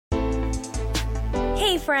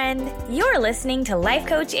friend. You're listening to Life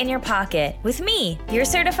Coach in Your Pocket with me, your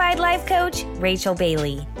certified life coach, Rachel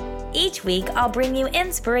Bailey. Each week, I'll bring you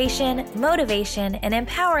inspiration, motivation, and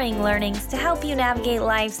empowering learnings to help you navigate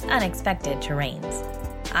life's unexpected terrains.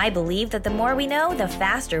 I believe that the more we know, the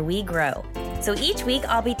faster we grow. So each week,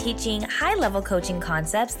 I'll be teaching high-level coaching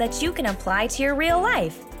concepts that you can apply to your real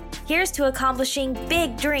life. Here's to accomplishing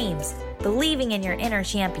big dreams, believing in your inner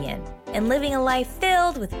champion, and living a life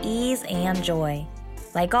filled with ease and joy.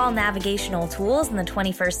 Like all navigational tools in the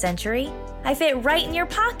 21st century, I fit right in your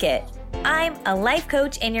pocket. I'm a life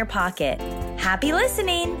coach in your pocket. Happy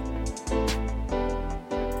listening!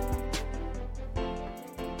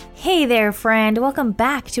 Hey there, friend. Welcome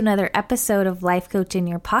back to another episode of Life Coach in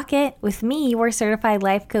Your Pocket with me, your certified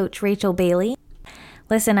life coach, Rachel Bailey.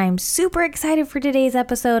 Listen, I'm super excited for today's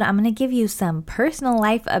episode. I'm going to give you some personal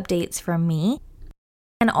life updates from me.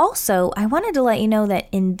 And also, I wanted to let you know that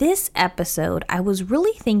in this episode, I was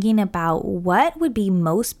really thinking about what would be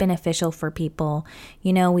most beneficial for people.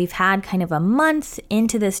 You know, we've had kind of a month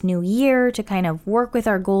into this new year to kind of work with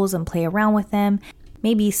our goals and play around with them.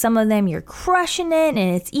 Maybe some of them you're crushing it and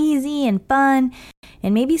it's easy and fun.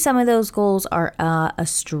 And maybe some of those goals are a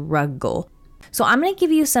struggle. So I'm going to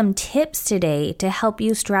give you some tips today to help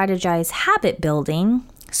you strategize habit building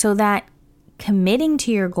so that committing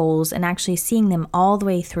to your goals and actually seeing them all the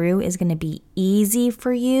way through is going to be easy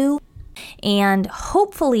for you and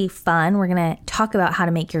hopefully fun. We're going to talk about how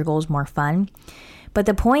to make your goals more fun. But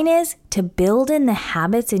the point is to build in the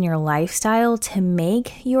habits in your lifestyle to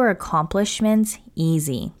make your accomplishments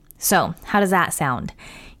easy. So how does that sound?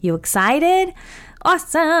 You excited?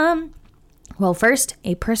 Awesome! Well, first,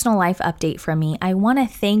 a personal life update from me. I want to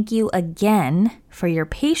thank you again for your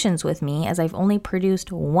patience with me as I've only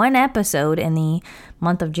produced one episode in the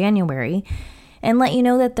month of January, and let you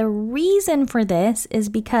know that the reason for this is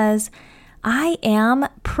because I am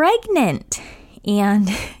pregnant,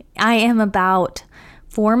 and I am about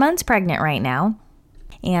 4 months pregnant right now,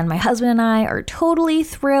 and my husband and I are totally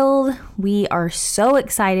thrilled. We are so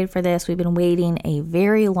excited for this. We've been waiting a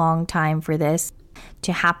very long time for this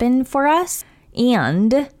to happen for us.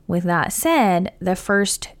 And with that said, the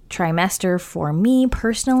first trimester for me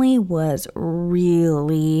personally was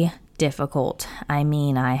really difficult. I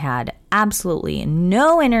mean, I had absolutely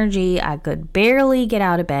no energy. I could barely get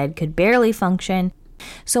out of bed, could barely function.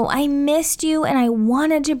 So I missed you and I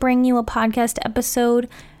wanted to bring you a podcast episode.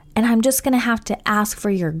 And I'm just going to have to ask for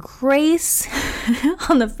your grace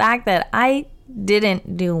on the fact that I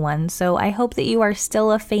didn't do one. So I hope that you are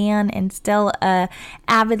still a fan and still a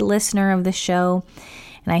avid listener of the show.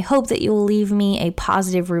 And I hope that you will leave me a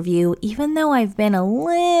positive review, even though I've been a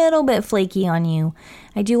little bit flaky on you.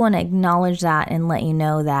 I do want to acknowledge that and let you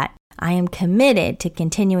know that I am committed to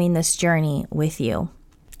continuing this journey with you.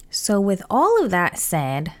 So with all of that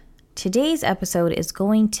said, today's episode is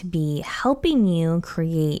going to be helping you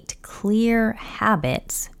create clear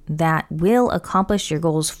habits that will accomplish your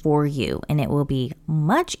goals for you. And it will be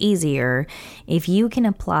much easier if you can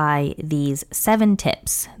apply these 7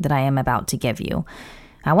 tips that I am about to give you.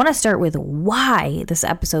 I want to start with why this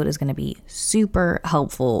episode is going to be super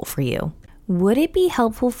helpful for you. Would it be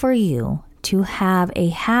helpful for you to have a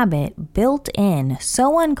habit built in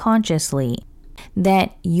so unconsciously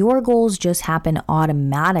that your goals just happen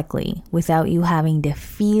automatically without you having to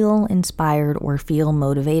feel inspired or feel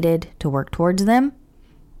motivated to work towards them?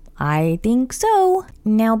 I think so.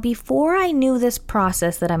 Now, before I knew this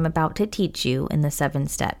process that I'm about to teach you in the 7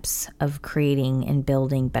 steps of creating and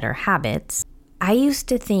building better habits, I used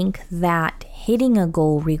to think that hitting a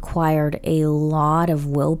goal required a lot of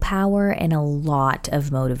willpower and a lot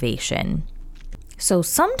of motivation. So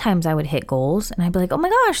sometimes I would hit goals and I'd be like, oh my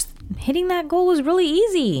gosh, hitting that goal was really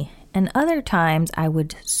easy. And other times I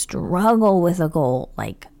would struggle with a goal,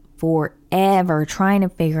 like forever, trying to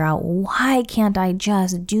figure out why can't I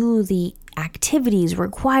just do the activities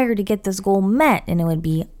required to get this goal met? And it would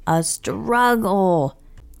be a struggle.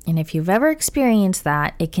 And if you've ever experienced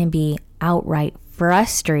that, it can be outright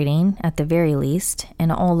frustrating at the very least,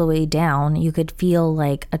 and all the way down, you could feel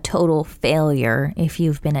like a total failure if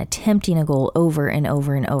you've been attempting a goal over and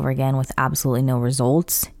over and over again with absolutely no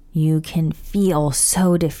results. You can feel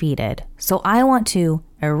so defeated. So I want to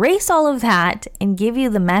erase all of that and give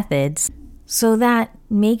you the methods so that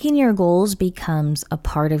making your goals becomes a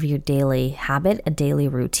part of your daily habit, a daily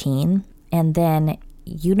routine, and then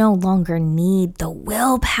you no longer need the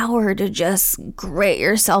willpower to just grit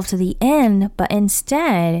yourself to the end, but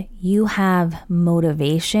instead you have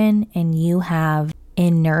motivation and you have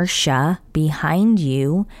inertia behind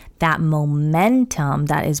you, that momentum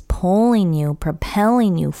that is pulling you,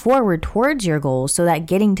 propelling you forward towards your goals so that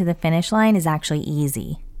getting to the finish line is actually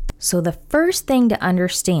easy. So the first thing to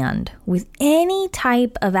understand with any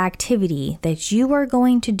type of activity that you are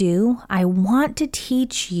going to do, I want to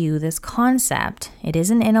teach you this concept. It is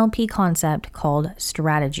an NLP concept called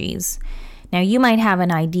strategies. Now, you might have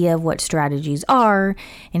an idea of what strategies are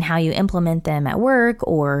and how you implement them at work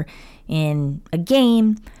or in a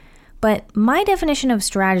game, but my definition of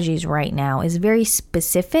strategies right now is very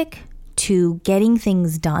specific to getting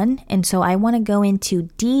things done, and so I want to go into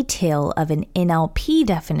detail of an NLP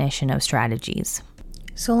definition of strategies.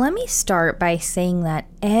 So let me start by saying that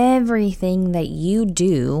everything that you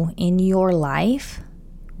do in your life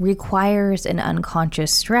requires an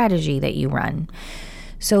unconscious strategy that you run.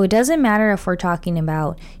 So it doesn't matter if we're talking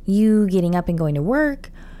about you getting up and going to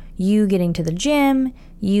work, you getting to the gym,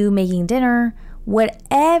 you making dinner,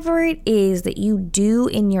 whatever it is that you do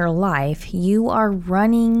in your life, you are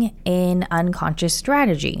running an unconscious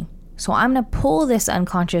strategy. So I'm going to pull this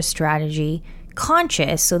unconscious strategy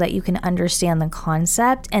conscious so that you can understand the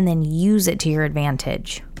concept and then use it to your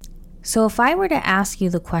advantage. So if I were to ask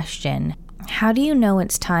you the question, how do you know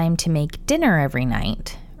it's time to make dinner every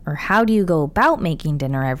night? Or how do you go about making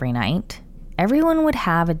dinner every night? Everyone would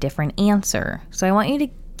have a different answer. So I want you to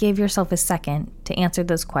give yourself a second to answer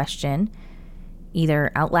this question,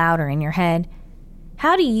 either out loud or in your head.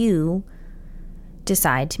 How do you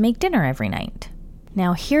decide to make dinner every night?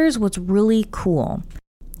 Now, here's what's really cool.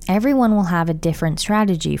 Everyone will have a different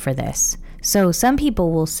strategy for this. So some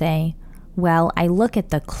people will say, well, I look at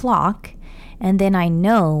the clock and then I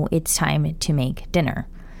know it's time to make dinner.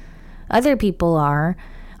 Other people are,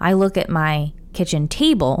 I look at my kitchen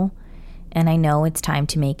table and I know it's time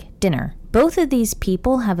to make dinner. Both of these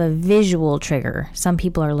people have a visual trigger. Some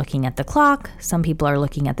people are looking at the clock, some people are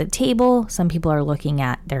looking at the table, some people are looking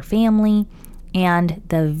at their family, and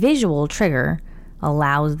the visual trigger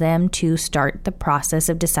allows them to start the process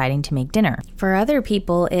of deciding to make dinner. For other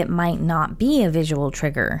people, it might not be a visual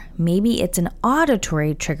trigger. Maybe it's an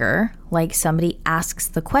auditory trigger, like somebody asks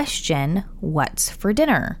the question, what's for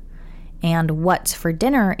dinner? And what's for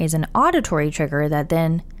dinner is an auditory trigger that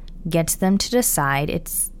then gets them to decide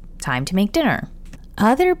it's time to make dinner.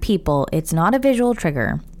 Other people, it's not a visual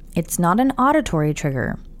trigger. It's not an auditory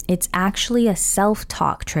trigger. It's actually a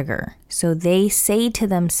self-talk trigger. So they say to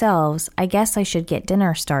themselves, I guess I should get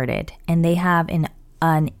dinner started. And they have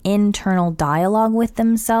an internal dialogue with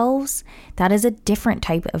themselves. That is a different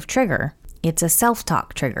type of trigger. It's a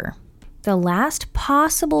self-talk trigger. The last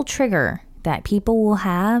possible trigger that people will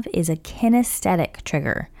have is a kinesthetic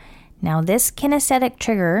trigger. Now, this kinesthetic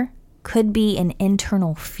trigger could be an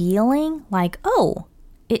internal feeling like, oh,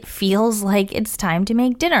 it feels like it's time to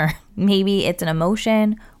make dinner. Maybe it's an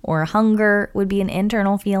emotion or hunger would be an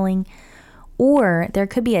internal feeling. Or there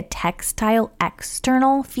could be a textile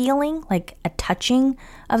external feeling, like a touching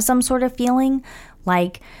of some sort of feeling.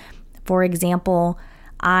 Like, for example,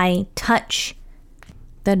 I touch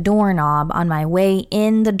the doorknob on my way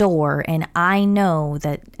in the door, and I know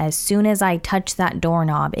that as soon as I touch that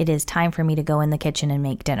doorknob, it is time for me to go in the kitchen and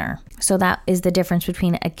make dinner. So that is the difference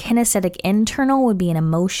between a kinesthetic internal would be an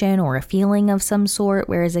emotion or a feeling of some sort,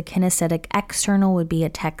 whereas a kinesthetic external would be a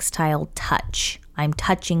textile touch. I'm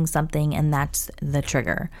touching something and that's the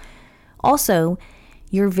trigger. Also,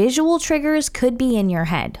 your visual triggers could be in your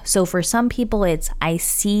head. So for some people, it's I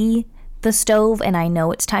see the stove and I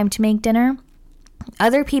know it's time to make dinner.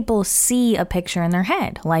 Other people see a picture in their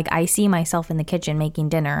head, like I see myself in the kitchen making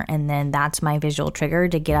dinner, and then that's my visual trigger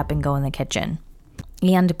to get up and go in the kitchen.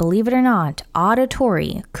 And believe it or not,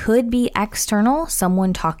 auditory could be external,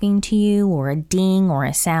 someone talking to you, or a ding or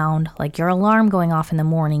a sound, like your alarm going off in the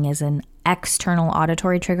morning is an external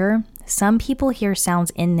auditory trigger. Some people hear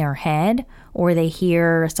sounds in their head, or they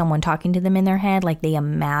hear someone talking to them in their head, like they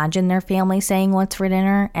imagine their family saying what's for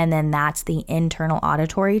dinner, and then that's the internal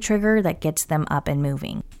auditory trigger that gets them up and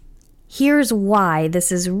moving. Here's why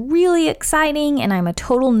this is really exciting, and I'm a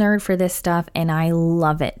total nerd for this stuff, and I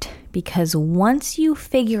love it. Because once you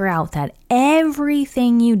figure out that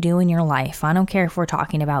everything you do in your life, I don't care if we're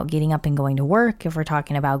talking about getting up and going to work, if we're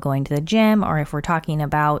talking about going to the gym, or if we're talking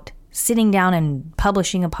about sitting down and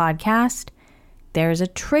publishing a podcast, there's a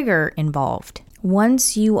trigger involved.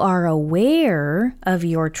 Once you are aware of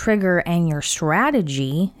your trigger and your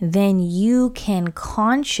strategy, then you can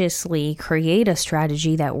consciously create a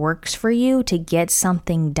strategy that works for you to get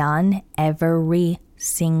something done every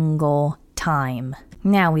single time.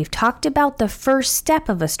 Now, we've talked about the first step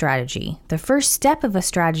of a strategy. The first step of a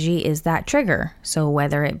strategy is that trigger. So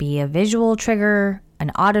whether it be a visual trigger, an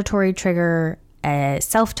auditory trigger, a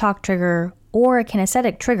self-talk trigger, or a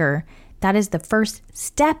kinesthetic trigger, that is the first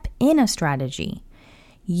step in a strategy.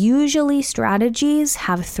 Usually strategies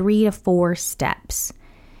have 3 to 4 steps.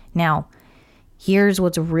 Now, here's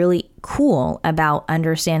what's really cool about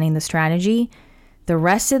understanding the strategy. The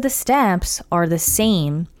rest of the steps are the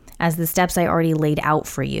same as the steps I already laid out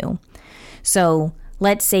for you. So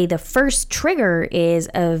let's say the first trigger is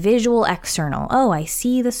a visual external. Oh, I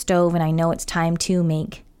see the stove and I know it's time to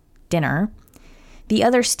make dinner. The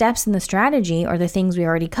other steps in the strategy are the things we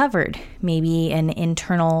already covered. Maybe an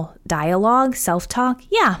internal dialogue, self-talk.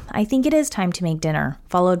 Yeah, I think it is time to make dinner.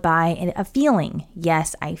 Followed by a feeling.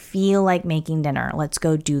 Yes, I feel like making dinner. Let's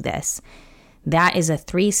go do this. That is a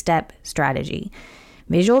 3-step strategy.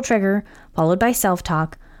 Visual trigger, followed by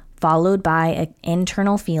self-talk, followed by an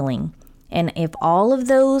internal feeling. And if all of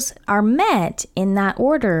those are met in that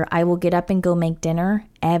order, I will get up and go make dinner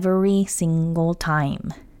every single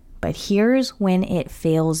time. But here's when it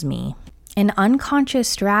fails me. An unconscious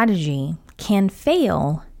strategy can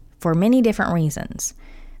fail for many different reasons.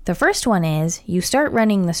 The first one is you start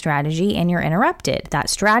running the strategy and you're interrupted.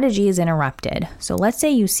 That strategy is interrupted. So let's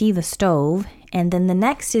say you see the stove, and then the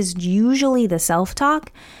next is usually the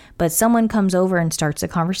self-talk, but someone comes over and starts a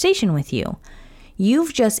conversation with you.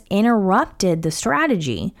 You've just interrupted the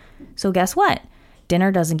strategy. So guess what?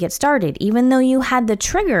 Dinner doesn't get started. Even though you had the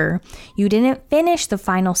trigger, you didn't finish the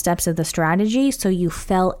final steps of the strategy, so you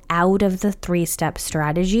fell out of the 3-step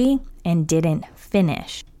strategy and didn't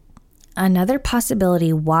finish. Another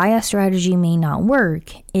possibility why a strategy may not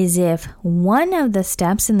work is if one of the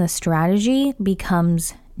steps in the strategy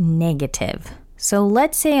becomes negative. So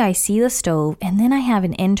let's say I see the stove and then I have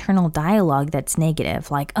an internal dialogue that's negative,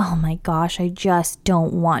 like, oh my gosh, I just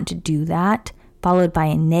don't want to do that, followed by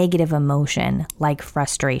a negative emotion like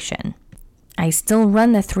frustration. I still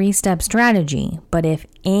run the 3-step strategy, but if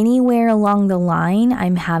anywhere along the line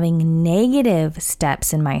I'm having negative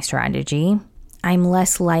steps in my strategy, I'm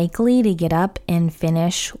less likely to get up and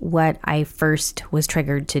finish what I first was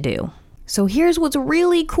triggered to do. So here's what's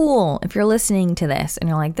really cool if you're listening to this and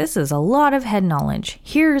you're like, this is a lot of head knowledge.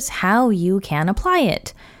 Here's how you can apply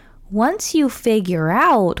it. Once you figure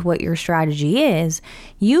out what your strategy is,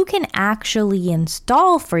 you can actually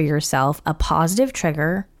install for yourself a positive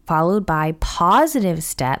trigger followed by positive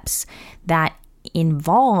steps that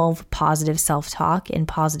involve positive self-talk and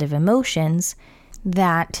positive emotions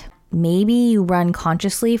that maybe you run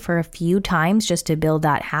consciously for a few times just to build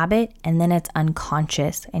that habit, and then it's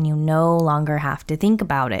unconscious and you no longer have to think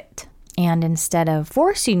about it. And instead of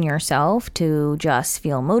forcing yourself to just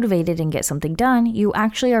feel motivated and get something done, you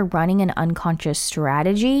actually are running an unconscious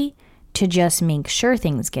strategy to just make sure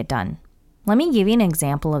things get done. Let me give you an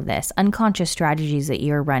example of this, unconscious strategies that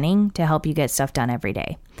you're running to help you get stuff done every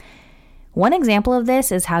day. One example of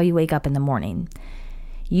this is how you wake up in the morning.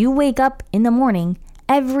 You wake up in the morning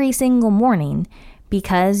every single morning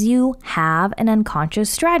because you have an unconscious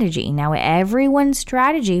strategy. Now, everyone's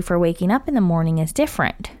strategy for waking up in the morning is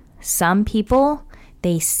different. Some people,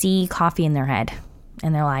 they see coffee in their head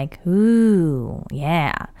and they're like, ooh,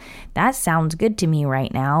 yeah, that sounds good to me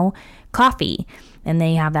right now. Coffee. And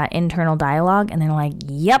they have that internal dialogue and they're like,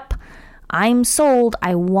 yep, I'm sold.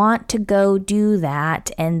 I want to go do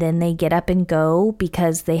that. And then they get up and go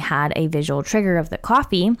because they had a visual trigger of the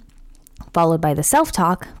coffee, followed by the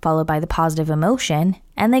self-talk, followed by the positive emotion,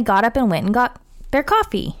 and they got up and went and got their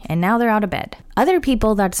coffee, and now they're out of bed. Other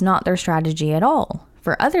people, that's not their strategy at all.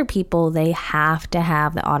 For other people, they have to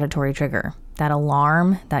have the auditory trigger, that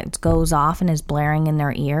alarm that goes off and is blaring in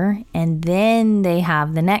their ear, and then they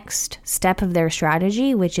have the next step of their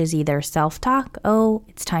strategy, which is either self-talk, oh,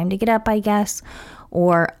 it's time to get up, I guess,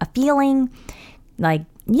 or a feeling like,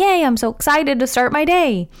 yay, I'm so excited to start my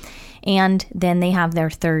day. And then they have their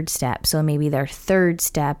third step. So maybe their third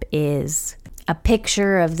step is a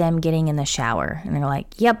picture of them getting in the shower. And they're like,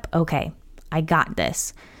 yep, okay, I got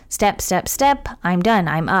this. Step, step, step. I'm done.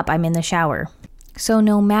 I'm up. I'm in the shower. So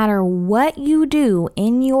no matter what you do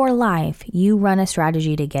in your life, you run a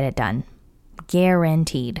strategy to get it done.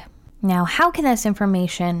 Guaranteed. Now, how can this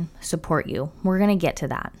information support you? We're going to get to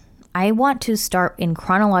that. I want to start in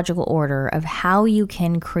chronological order of how you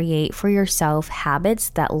can create for yourself habits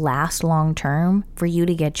that last long term for you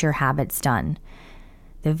to get your habits done.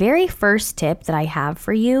 The very first tip that I have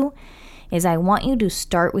for you is I want you to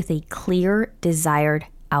start with a clear desired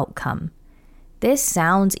outcome. This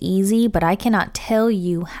sounds easy, but I cannot tell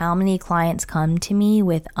you how many clients come to me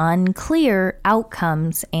with unclear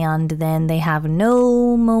outcomes and then they have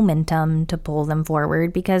no momentum to pull them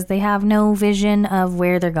forward because they have no vision of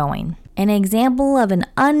where they're going. An example of an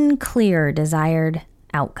unclear desired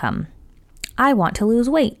outcome. I want to lose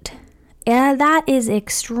weight. That is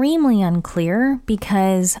extremely unclear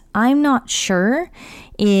because I'm not sure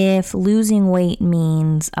if losing weight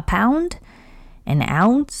means a pound, an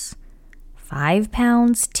ounce, 5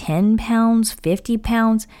 pounds, 10 pounds, 50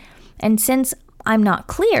 pounds. And since I'm not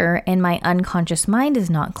clear and my unconscious mind is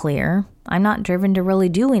not clear, I'm not driven to really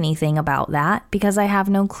do anything about that because I have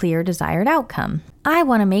no clear desired outcome. I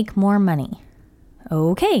want to make more money.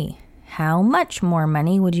 Okay, how much more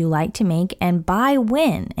money would you like to make and by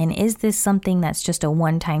when? And is this something that's just a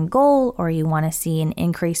one-time goal or you want to see an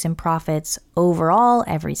increase in profits overall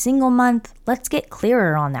every single month? Let's get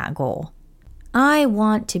clearer on that goal. I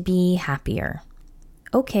want to be happier.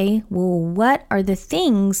 Okay, well, what are the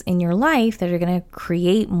things in your life that are going to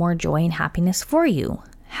create more joy and happiness for you?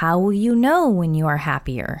 How will you know when you are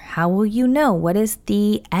happier? How will you know? What is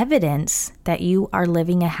the evidence that you are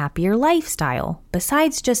living a happier lifestyle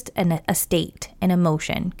besides just a state, an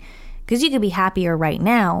emotion? Because you could be happier right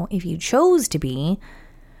now if you chose to be,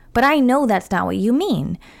 but I know that's not what you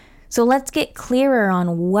mean. So let's get clearer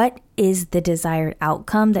on what is the desired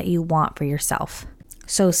outcome that you want for yourself.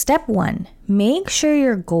 So step 1, make sure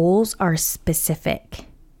your goals are specific,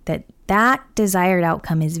 that desired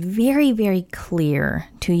outcome is very, very clear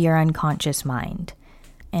to your unconscious mind.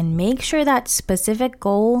 And make sure that specific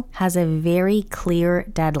goal has a very clear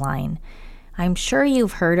deadline. I'm sure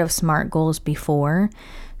you've heard of SMART goals before.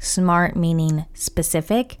 SMART meaning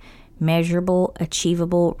specific, measurable,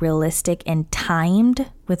 achievable, realistic, and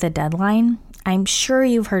timed with a deadline. I'm sure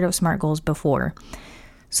you've heard of SMART goals before.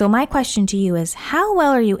 So my question to you is, how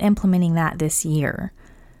well are you implementing that this year?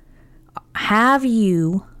 Have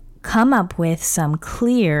you come up with some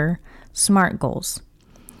clear SMART goals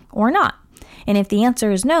or not? And if the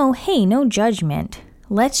answer is no, hey, no judgment.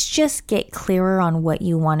 Let's just get clearer on what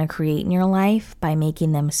you want to create in your life by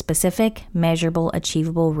making them specific, measurable,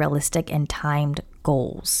 achievable, realistic, and timed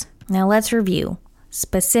goals. Now let's review.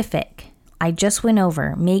 Specific. I just went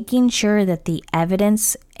over making sure that the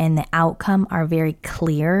evidence and the outcome are very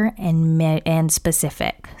clear and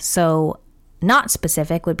specific. So not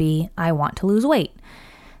specific would be, I want to lose weight.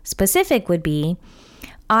 Specific would be,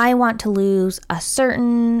 I want to lose a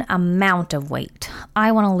certain amount of weight.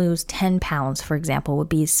 I want to lose 10 pounds, for example, would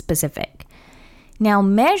be specific. Now,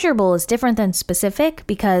 measurable is different than specific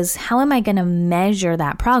because how am I going to measure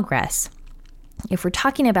that progress? If we're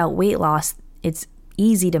talking about weight loss, it's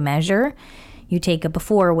easy to measure. You take a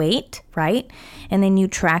before weight, right? And then you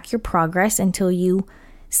track your progress until you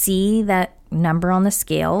see that number on the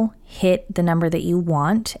scale hit the number that you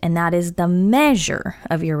want, and that is the measure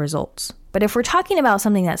of your results. But if we're talking about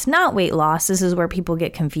something that's not weight loss, this is where people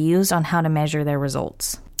get confused on how to measure their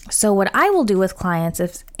results. So what I will do with clients,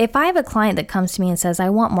 if I have a client that comes to me and says, I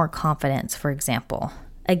want more confidence, for example,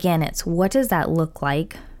 again, it's what does that look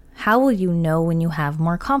like? How will you know when you have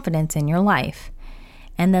more confidence in your life?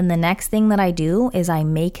 And then the next thing that I do is I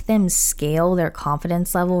make them scale their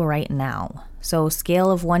confidence level right now. So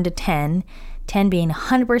scale of 1 to 10, 10 being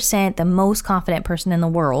 100% the most confident person in the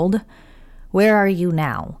world. Where are you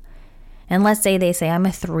now? And let's say they say I'm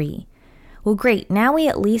a 3. Well, great. Now we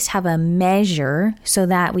at least have a measure so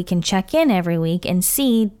that we can check in every week and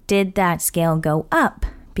see, did that scale go up?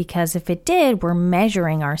 Because if it did, we're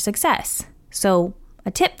measuring our success. So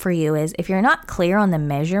a tip for you is if you're not clear on the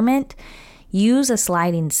measurement, use a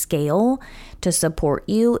sliding scale to support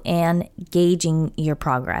you and gauging your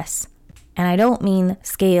progress. And I don't mean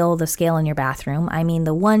the scale in your bathroom. I mean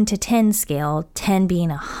the 1 to 10 scale, 10 being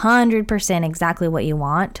 100% exactly what you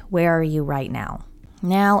want. Where are you right now?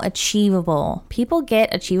 Now, achievable. People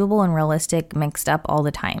get achievable and realistic mixed up all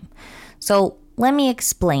the time. So let me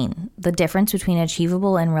explain the difference between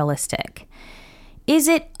achievable and realistic. Is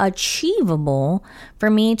it achievable for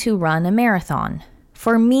me to run a marathon?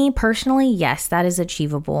 For me personally, yes, that is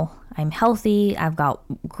achievable. I'm healthy. I've got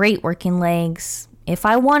great working legs. If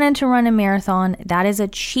I wanted to run a marathon, that is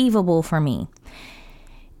achievable for me.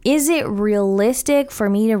 Is it realistic for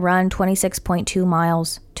me to run 26.2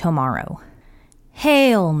 miles tomorrow?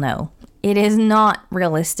 Hell no. It is not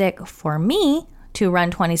realistic for me to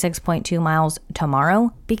run 26.2 miles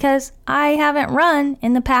tomorrow because I haven't run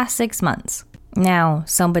in the past 6 months. Now,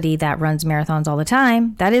 somebody that runs marathons all the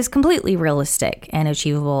time, that is completely realistic and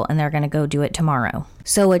achievable, and they're going to go do it tomorrow.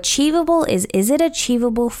 So achievable is it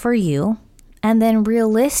achievable for you? And then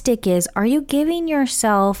realistic is, are you giving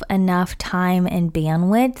yourself enough time and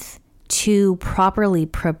bandwidth to properly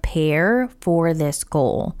prepare for this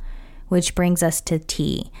goal? Which brings us to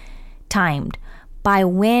T, timed. By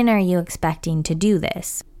when are you expecting to do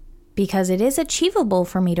this? Because it is achievable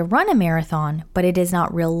for me to run a marathon, but it is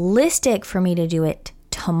not realistic for me to do it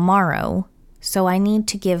tomorrow So I need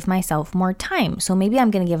to give myself more time. So maybe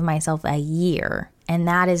I'm going to give myself a year. And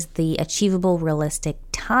that is the achievable, realistic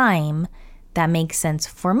time that makes sense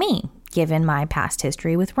for me, given my past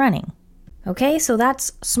history with running. Okay, so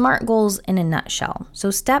that's SMART goals in a nutshell. So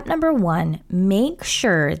step number 1, make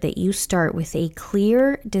sure that you start with a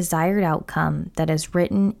clear desired outcome that is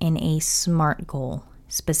written in a SMART goal.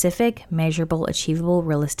 Specific, measurable, achievable,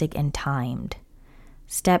 realistic, and timed.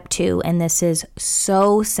 Step 2, and this is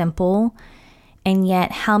so simple, and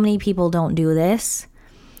yet how many people don't do this?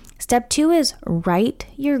 Step 2 is write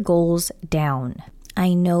your goals down.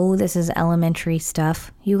 I know this is elementary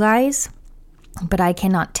stuff, you guys, but I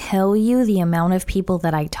cannot tell you the amount of people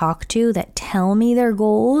that I talk to that tell me their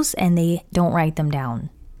goals and they don't write them down.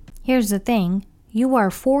 Here's the thing, you are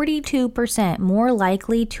 42% more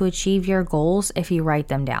likely to achieve your goals if you write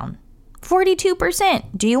them down. 42%.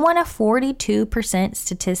 Do you want a 42%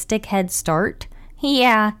 statistic head start?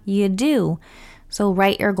 Yeah, you do. So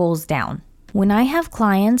write your goals down. When I have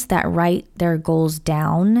clients that write their goals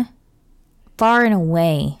down, far and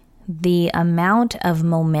away, the amount of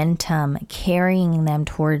momentum carrying them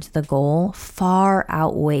towards the goal far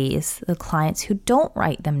outweighs the clients who don't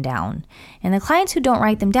write them down. And the clients who don't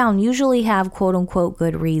write them down usually have quote unquote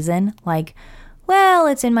good reason, like, well,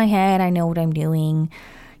 it's in my head, I know what I'm doing.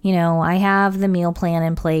 You know, I have the meal plan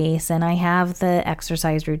in place and I have the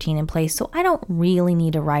exercise routine in place, so I don't really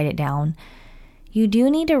need to write it down. You do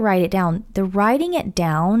need to write it down. The writing it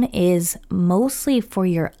down is mostly for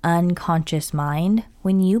your unconscious mind.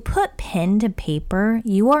 When you put pen to paper,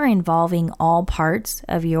 you are involving all parts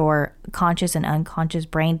of your conscious and unconscious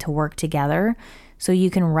brain to work together so you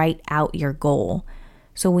can write out your goal.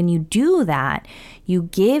 So when you do that, you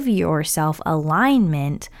give yourself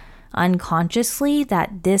alignment unconsciously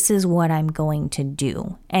that this is what I'm going to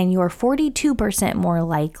do. And you're 42% more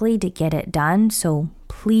likely to get it done, so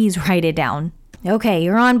please write it down. Okay,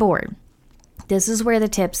 you're on board. This is where the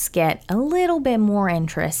tips get a little bit more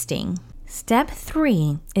interesting. Step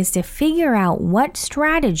 3 is to figure out what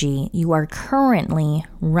strategy you are currently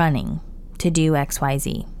running to do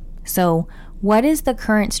XYZ. So, what is the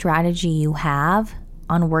current strategy you have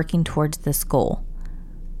on working towards this goal?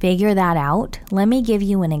 Figure that out. Let me give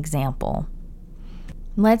you an example.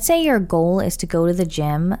 Let's say your goal is to go to the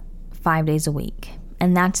gym 5 days a week.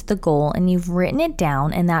 And that's the goal, and you've written it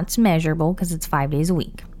down, and that's measurable because it's 5 days a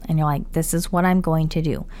week. And you're like, this is what I'm going to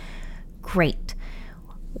do. Great.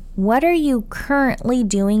 What are you currently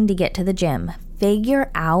doing to get to the gym? Figure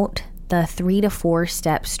out the 3 to 4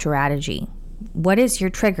 step strategy. What is your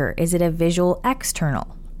trigger? Is it a visual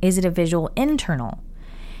external? Is it a visual internal?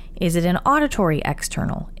 Is it an auditory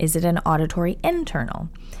external? Is it an auditory internal?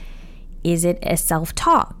 Is it a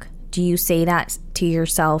self-talk? Do you say that to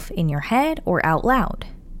yourself in your head or out loud?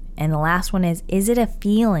 And the last one is it a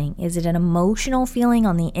feeling? Is it an emotional feeling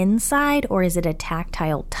on the inside or is it a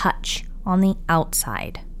tactile touch on the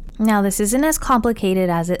outside? Now, this isn't as complicated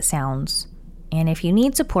as it sounds. And if you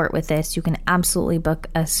need support with this, you can absolutely book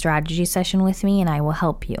a strategy session with me and I will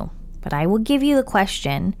help you. But I will give you the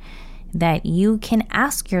question that you can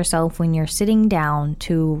ask yourself when you're sitting down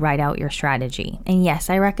to write out your strategy. And yes,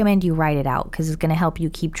 I recommend you write it out because it's going to help you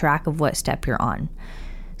keep track of what step you're on.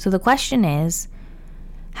 So the question is,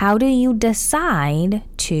 how do you decide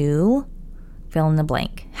to fill in the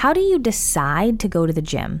blank? How do you decide to go to the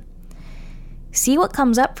gym? See what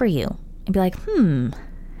comes up for you and be like,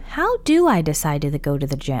 how do I decide to go to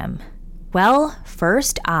the gym? Well,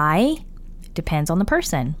 first depends on the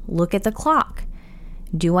person. Look at the clock.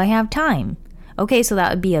 Do I have time? Okay, so that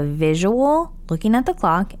would be a visual, looking at the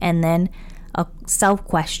clock, and then a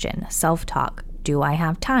self-question, self-talk. Do I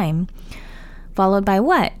have time? Followed by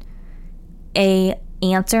what? A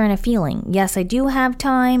answer and a feeling. Yes, I do have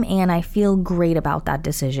time, and I feel great about that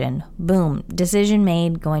decision. Boom, decision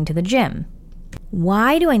made, going to the gym.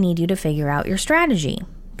 Why do I need you to figure out your strategy?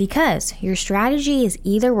 Because your strategy is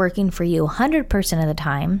either working for you 100% of the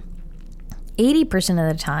time, 80%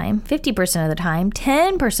 of the time, 50% of the time,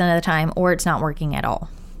 10% of the time, or it's not working at all.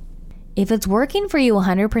 If it's working for you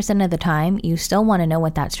 100% of the time, you still want to know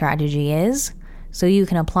what that strategy is so you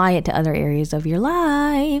can apply it to other areas of your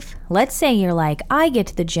life. Let's say you're like, I get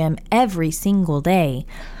to the gym every single day,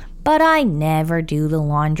 but I never do the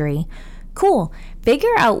laundry. Cool.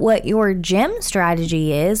 Figure out what your gym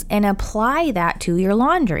strategy is and apply that to your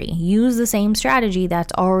laundry. Use the same strategy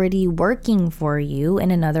that's already working for you in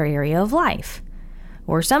another area of life.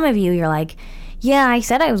 Or some of you, you're like, yeah, I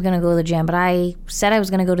said I was going to go to the gym, but I said I was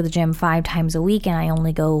going to go to the gym 5 times a week and I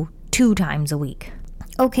only go 2 times a week.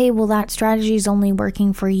 Okay, well, that strategy is only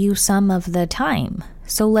working for you some of the time.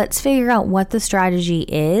 So let's figure out what the strategy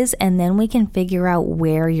is, and then we can figure out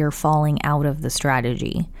where you're falling out of the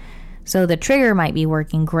strategy. So the trigger might be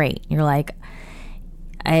working great. You're like,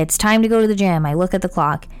 it's time to go to the gym. I look at the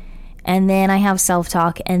clock, and then I have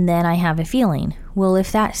self-talk, and then I have a feeling. Well,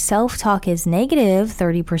 if that self-talk is negative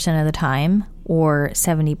 30% of the time or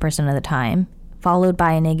 70% of the time, followed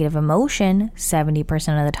by a negative emotion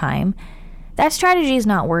 70% of the time, that strategy is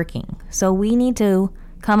not working. So we need to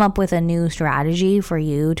come up with a new strategy for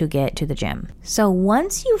you to get to the gym. So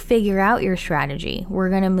once you figure out your strategy,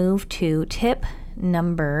 we're going to move to tip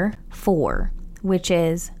number 4, which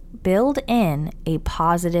is build in a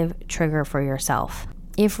positive trigger for yourself.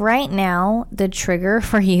 If right now the trigger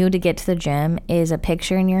for you to get to the gym is a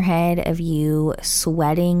picture in your head of you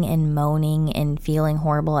sweating and moaning and feeling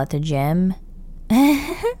horrible at the gym,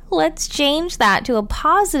 let's change that to a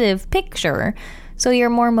positive picture so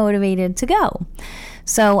you're more motivated to go.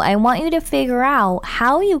 So I want you to figure out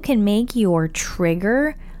how you can make your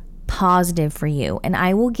trigger positive for you, and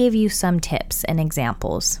I will give you some tips and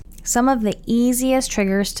examples. Some of the easiest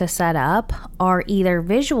triggers to set up are either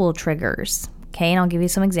visual triggers, okay, and I'll give you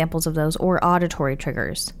some examples of those, or auditory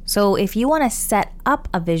triggers. So if you want to set up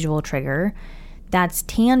a visual trigger that's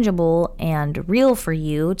tangible and real for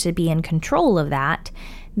you to be in control of that,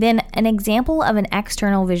 then an example of an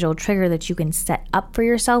external visual trigger that you can set up for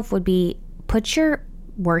yourself would be put your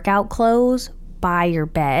workout clothes by your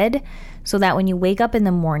bed so that when you wake up in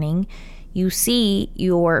the morning, you see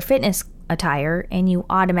your fitness attire and you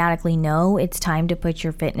automatically know it's time to put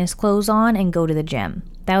your fitness clothes on and go to the gym.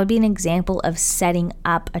 That would be an example of setting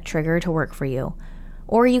up a trigger to work for you.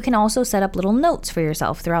 Or you can also set up little notes for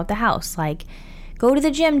yourself throughout the house, like go to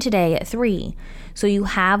the gym today at 3. So you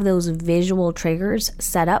have those visual triggers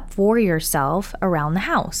set up for yourself around the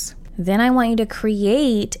house. Then I want you to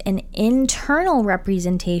create an internal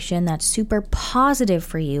representation that's super positive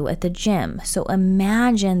for you at the gym. So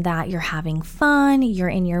imagine that you're having fun, you're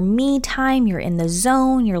in your me time, you're in the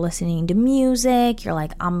zone, you're listening to music, you're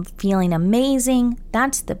like, I'm feeling amazing.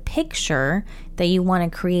 That's the picture that you want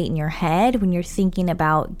to create in your head when you're thinking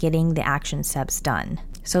about getting the action steps done.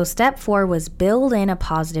 So step 4 was build in a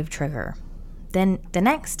positive trigger. Then the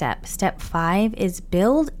next step, step 5, is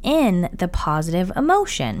build in the positive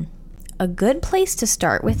emotion. A good place to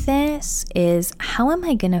start with this is, how am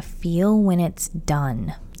I going to feel when it's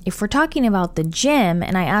done? If we're talking about the gym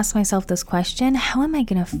and I ask myself this question, how am I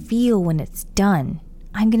going to feel when it's done?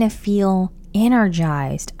 I'm going to feel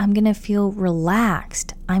energized. I'm going to feel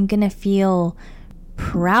relaxed. I'm going to feel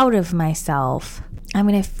proud of myself. I'm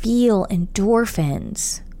going to feel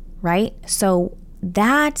endorphins, right? So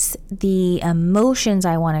that's the emotions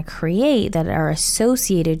I want to create that are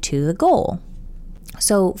associated to the goal.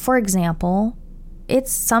 So, for example,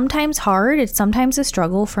 it's sometimes hard, it's sometimes a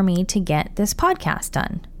struggle for me to get this podcast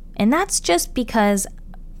done. And that's just because,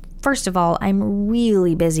 first of all, I'm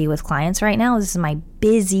really busy with clients right now. This is my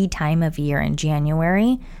busy time of year in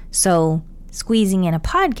January. So squeezing in a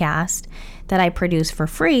podcast that I produce for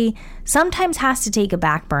free sometimes has to take a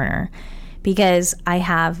back burner because I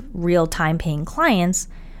have real-time paying clients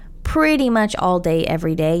pretty much all day,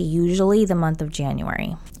 every day, usually the month of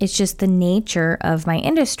January. It's just the nature of my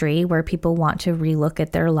industry where people want to relook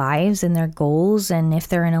at their lives and their goals and if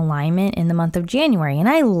they're in alignment in the month of January. And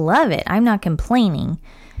I love it. I'm not complaining.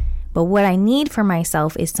 But what I need for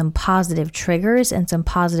myself is some positive triggers and some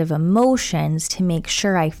positive emotions to make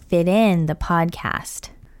sure I fit in the podcast.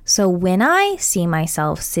 So when I see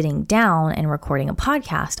myself sitting down and recording a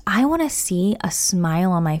podcast, I want to see a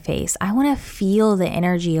smile on my face. I want to feel the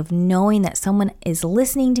energy of knowing that someone is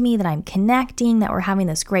listening to me, that I'm connecting, that we're having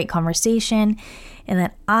this great conversation, and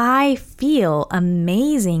that I feel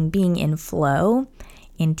amazing being in flow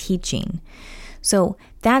in teaching. So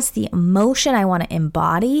that's the emotion I want to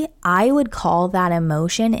embody. I would call that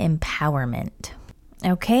emotion empowerment.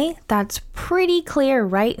 Okay, that's pretty clear,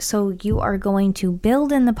 right? So you are going to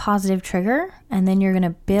build in the positive trigger, and then you're going to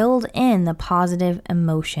build in the positive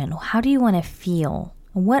emotion. How do you want to feel?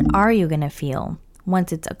 What are you going to feel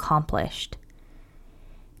once it's accomplished?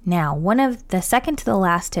 Now, the second to the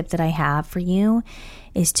last tip that I have for you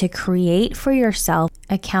is to create for yourself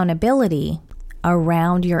accountability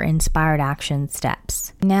around your inspired action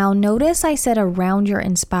steps. Now, notice I said around your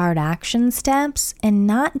inspired action steps and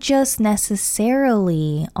not just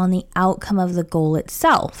necessarily on the outcome of the goal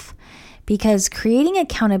itself, because creating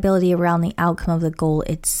accountability around the outcome of the goal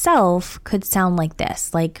itself could sound like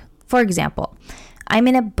this. Like, for example, I'm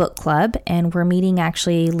in a book club and we're meeting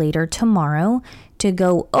actually later tomorrow to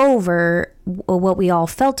go over what we all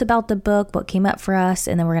felt about the book, what came up for us,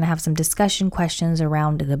 and then we're going to have some discussion questions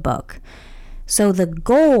around the book. So the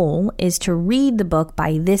goal is to read the book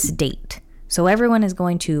by this date. So everyone is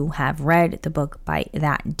going to have read the book by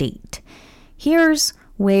that date. Here's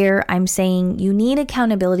where I'm saying you need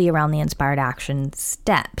accountability around the inspired action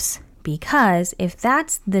steps, because if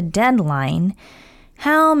that's the deadline,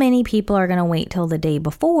 how many people are going to wait till the day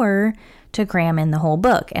before to cram in the whole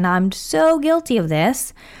book? And I'm so guilty of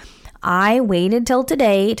this. I waited till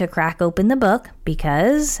today to crack open the book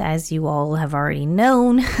because, as you all have already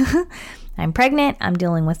known, I'm pregnant, I'm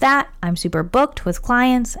dealing with that, I'm super booked with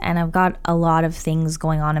clients, and I've got a lot of things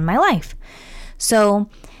going on in my life. So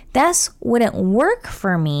this wouldn't work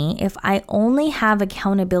for me if I only have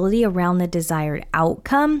accountability around the desired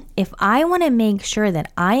outcome. If I want to make sure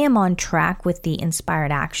that I am on track with the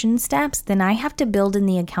inspired action steps, then I have to build in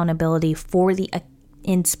the accountability for the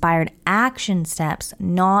inspired action steps,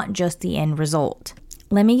 not just the end result.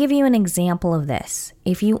 Let me give you an example of this.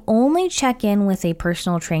 If you only check in with a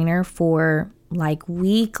personal trainer for like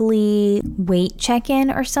weekly weight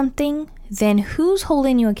check-in or something, then who's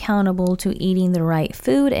holding you accountable to eating the right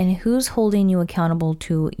food and who's holding you accountable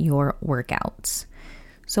to your workouts?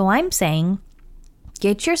 So I'm saying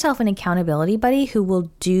get yourself an accountability buddy who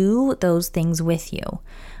will do those things with you.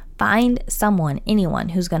 Find someone, anyone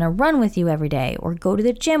who's going to run with you every day or go to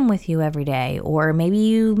the gym with you every day. Or maybe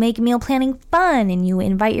you make meal planning fun and you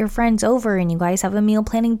invite your friends over and you guys have a meal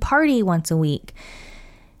planning party once a week.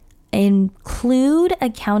 Include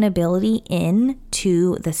accountability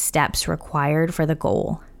into the steps required for the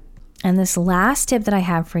goal. And this last tip that I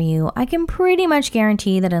have for you, I can pretty much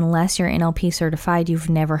guarantee that unless you're NLP certified,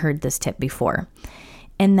 you've never heard this tip before.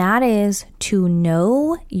 And that is to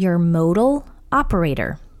know your modal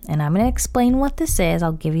operator. And I'm going to explain what this is.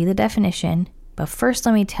 I'll give you the definition. But first,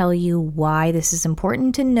 let me tell you why this is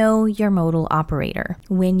important to know your modal operator.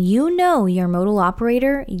 When you know your modal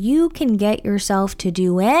operator, you can get yourself to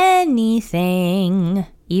do anything,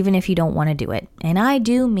 even if you don't want to do it. And I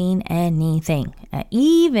do mean anything,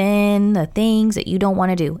 even the things that you don't want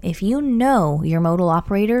to do. If you know your modal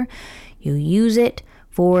operator, you use it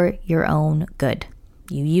for your own good.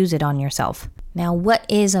 You use it on yourself. Now, what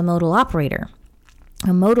is a modal operator?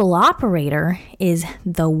 A modal operator is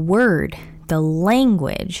the word, the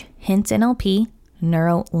language, hence NLP,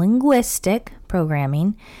 neuro-linguistic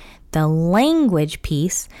programming, the language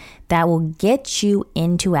piece that will get you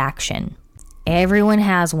into action. Everyone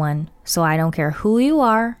has one, so I don't care who you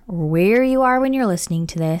are, where you are when you're listening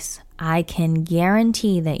to this, I can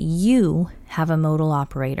guarantee that you have a modal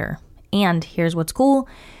operator. And here's what's cool,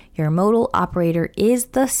 your modal operator is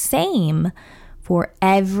the same for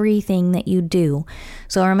everything that you do.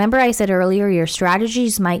 So remember I said earlier, your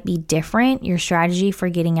strategies might be different. Your strategy for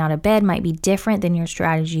getting out of bed might be different than your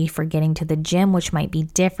strategy for getting to the gym, which might be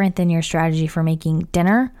different than your strategy for making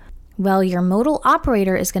dinner. Well, your modal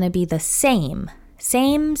operator is going to be the same,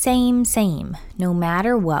 no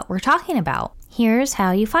matter what we're talking about. Here's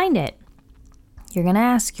how you find it. You're going to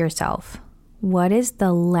ask yourself, what is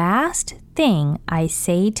the last thing I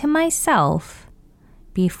say to myself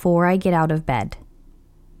before I get out of bed?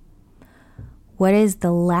 What is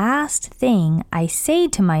the last thing I say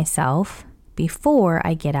to myself before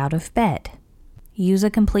I get out of bed? Use a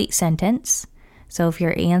complete sentence. So if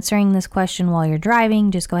you're answering this question while you're driving,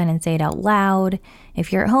 just go ahead and say it out loud.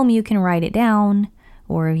 If you're at home, you can write it down,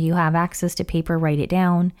 or if you have access to paper, write it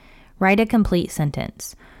down. Write a complete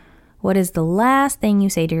sentence. What is the last thing you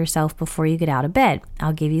say to yourself before you get out of bed?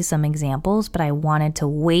 I'll give you some examples, but I wanted to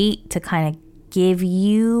wait to kind of give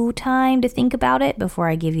you time to think about it before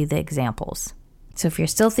I give you the examples. So if you're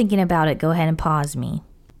still thinking about it, go ahead and pause me.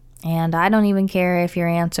 And I don't even care if your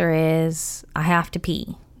answer is, I have to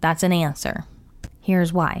pee. That's an answer.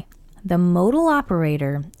 Here's why. The modal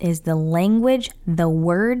operator is the language, the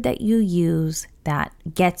word that you use that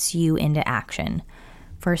gets you into action.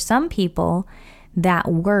 For some people, that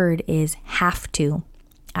word is have to.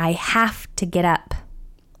 I have to get up.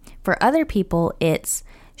 For other people, it's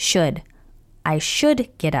should. I should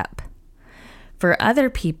get up. For other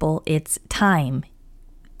people, it's time.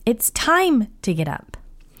 It's time to get up.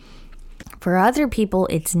 For other people,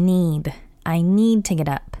 it's need. I need to get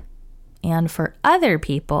up. And for other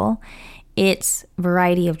people, it's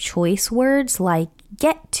variety of choice words like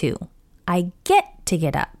get to. I get to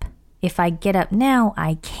get up. If I get up now,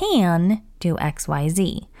 I can do X, Y,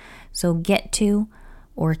 Z. So get to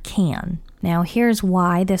or can. Now here's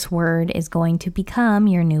why this word is going to become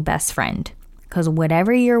your new best friend. Because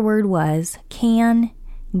whatever your word was, can,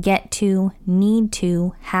 get to, need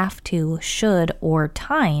to, have to, should, or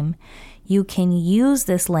time, you can use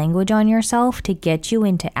this language on yourself to get you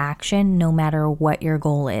into action no matter what your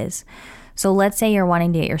goal is. So let's say you're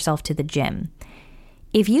wanting to get yourself to the gym.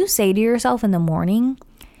 If you say to yourself in the morning,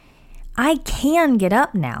 I can get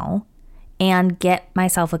up now and get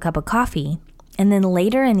myself a cup of coffee, and then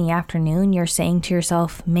later in the afternoon, you're saying to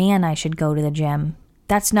yourself, man, I should go to the gym.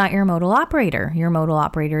 That's not your modal operator. Your modal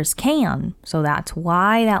operators can. So that's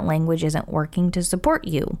why that language isn't working to support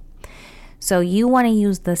you. So you want to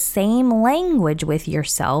use the same language with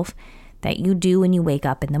yourself that you do when you wake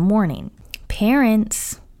up in the morning.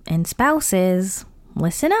 Parents and spouses,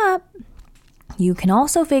 listen up. You can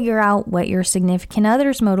also figure out what your significant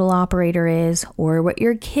other's modal operator is or what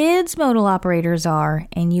your kids' modal operators are,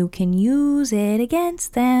 and you can use it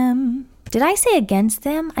against them. Did I say against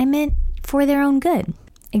them? I meant for their own good.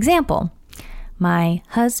 Example, my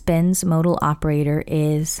husband's modal operator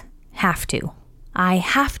is have to. I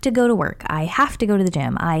have to go to work. I have to go to the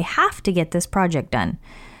gym. I have to get this project done.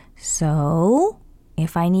 So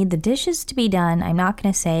if I need the dishes to be done, I'm not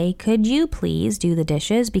going to say, could you please do the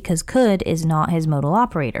dishes? Because could is not his modal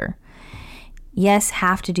operator. Yes,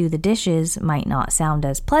 have to do the dishes might not sound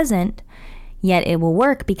as pleasant, yet it will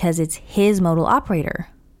work because it's his modal operator.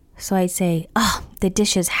 So I'd say, oh, the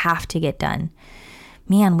dishes have to get done.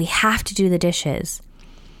 Man, we have to do the dishes.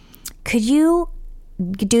 Could you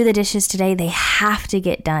do the dishes today? They have to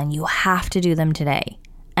get done. You have to do them today.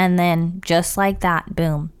 And then just like that,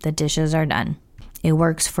 boom, the dishes are done. It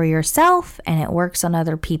works for yourself and it works on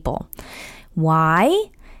other people. Why?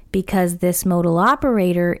 Because this modal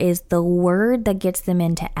operator is the word that gets them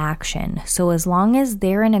into action. So as long as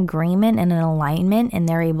they're in agreement and in alignment and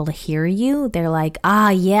they're able to hear you, they're like,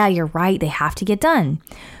 yeah, you're right. They have to get done.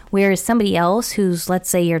 Whereas somebody else who's, let's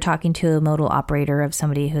say you're talking to a modal operator of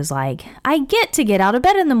somebody who's like, I get out of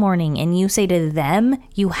bed in the morning, and you say to them,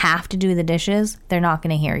 you have to do the dishes, they're not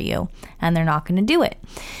going to hear you and they're not going to do it.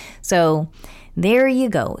 So there you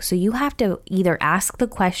go. So you have to either ask the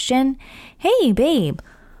question, hey, babe,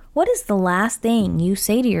 what is the last thing you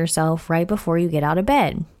say to yourself right before you get out of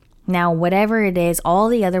bed? Now, whatever it is, all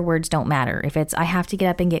the other words don't matter. If it's, I have to get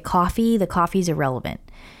up and get coffee, the coffee's irrelevant.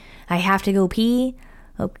 I have to go pee,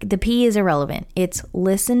 the pee is irrelevant. It's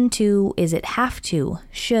listen to, is it have to,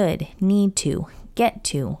 should, need to, get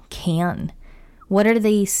to, can. What are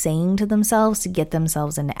they saying to themselves to get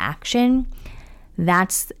themselves into action?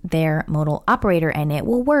 That's their modal operator, and it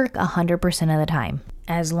will work 100% of the time.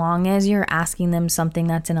 As long as you're asking them something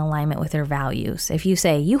that's in alignment with their values. If you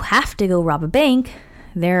say, you have to go rob a bank,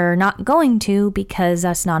 they're not going to because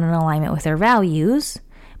that's not in alignment with their values.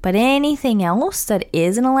 But anything else that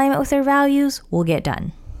is in alignment with their values will get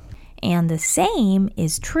done. And the same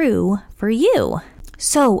is true for you.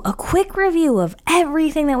 So a quick review of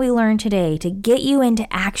everything that we learned today to get you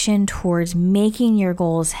into action towards making your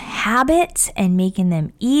goals habits and making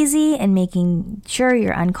them easy and making sure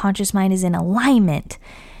your unconscious mind is in alignment.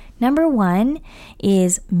 Number 1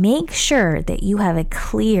 is make sure that you have a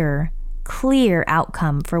clear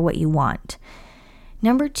outcome for what you want.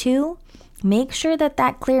 Number 2, make sure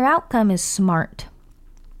that clear outcome is smart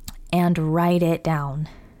and write it down.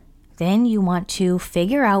 Then you want to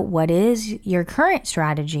figure out what is your current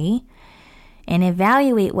strategy and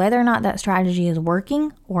evaluate whether or not that strategy is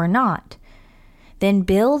working or not. Then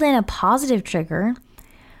build in a positive trigger,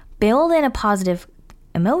 build in a positive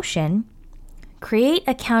emotion, create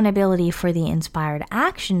accountability for the inspired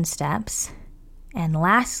action steps, and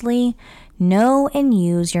lastly, know and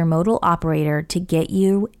use your modal operator to get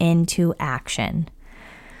you into action.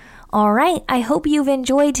 All right, I hope you've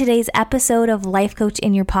enjoyed today's episode of Life Coach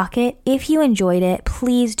in Your Pocket. If you enjoyed it,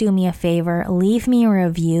 please do me a favor, leave me a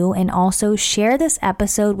review, and also share this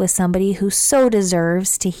episode with somebody who so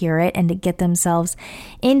deserves to hear it and to get themselves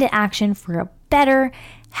into action for a better,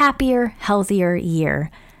 happier, healthier year.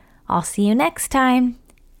 I'll see you next time.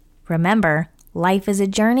 Remember, life is a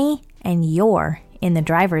journey and you're in the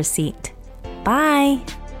driver's seat. Bye.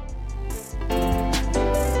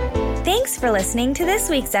 Thanks for listening to this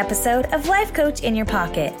week's episode of Life Coach in Your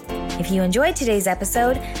Pocket. If you enjoyed today's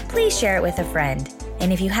episode, please share it with a friend.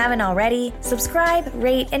 And if you haven't already, subscribe,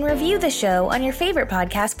 rate, and review the show on your favorite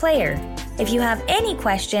podcast player. If you have any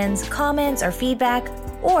questions, comments, or feedback,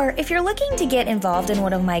 or if you're looking to get involved in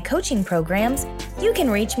one of my coaching programs, you can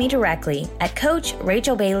reach me directly at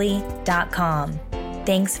CoachRachelBailey.com.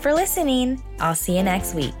 Thanks for listening. I'll see you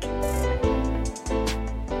next week.